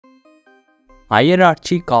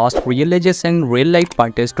Hierarchy Cast Realization Real Life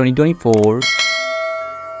Parties 2024.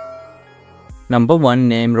 Number 1.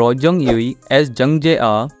 Name Ro Jung Yui as Jung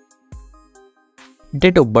Jae.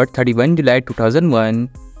 Date of birth 31 July 2001.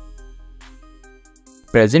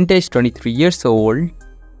 Present age 23 years old.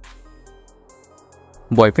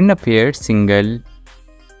 Boyfriend affair single.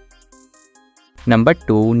 Number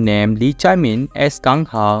 2. Name Lee Chae as Kang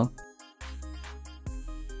Ha.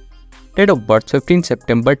 Date of birth 15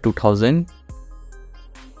 September 2000.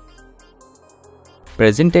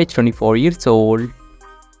 Present age 24 years old.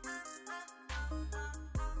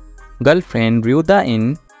 Girlfriend Ryu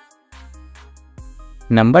Da-in.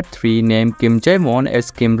 Number 3. Name Kim Jae-won as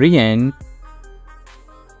Kim Rian.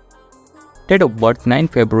 Date of birth 9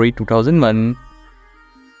 February 2001.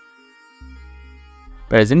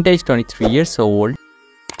 Present age 23 years old.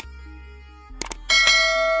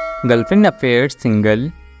 Girlfriend affair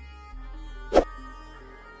single.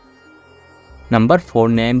 Number 4.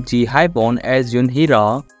 Name Ji Hae-won as Yoon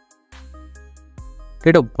Hira.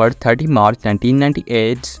 Date of birth 30 March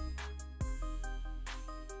 1998.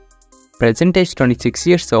 Present age 26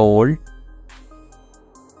 years old.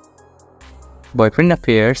 Boyfriend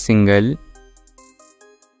affair single.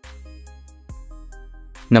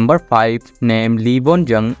 Number 5. Name Lee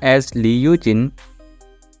Won-jung as Lee Yoo-jin.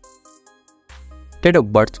 Date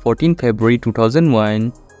of birth 14 February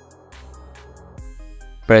 2001.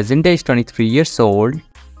 Present age 23 years old.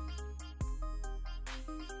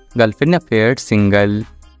 Girlfriend affair single.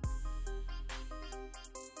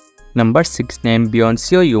 Number 6. Name Byeon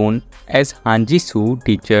Yoon as Han Ji-soo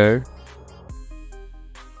teacher.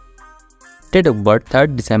 Date of birth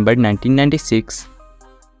 3rd December 1996.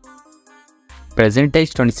 Present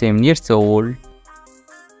age 27 years old.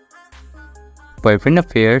 Boyfriend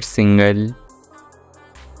affair single.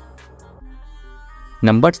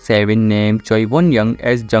 Number 7. Name Choi Won-young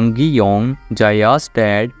as Jung Gi-young, Jaeya's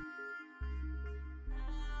dad.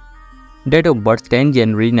 Date of birth 10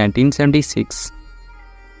 January 1976.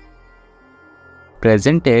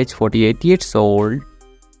 Present age 48 years old.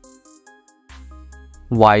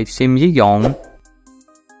 Wife Sim Ji-young.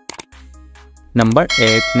 Number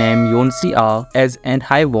 8. Name Yoon Si-ah as An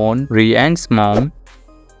Hae-won, Rian's mom.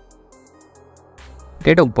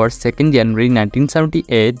 Date of birth 2nd January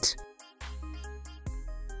 1978.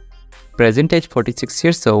 Present age 46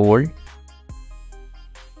 years old.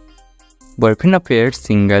 Boyfriend affair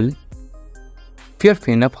single. If you are a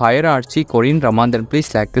fan of hierarchy Korean drama, then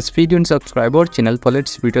please like this video and subscribe our channel for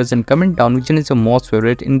latest videos, and comment down which one is your most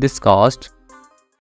favorite in this cast.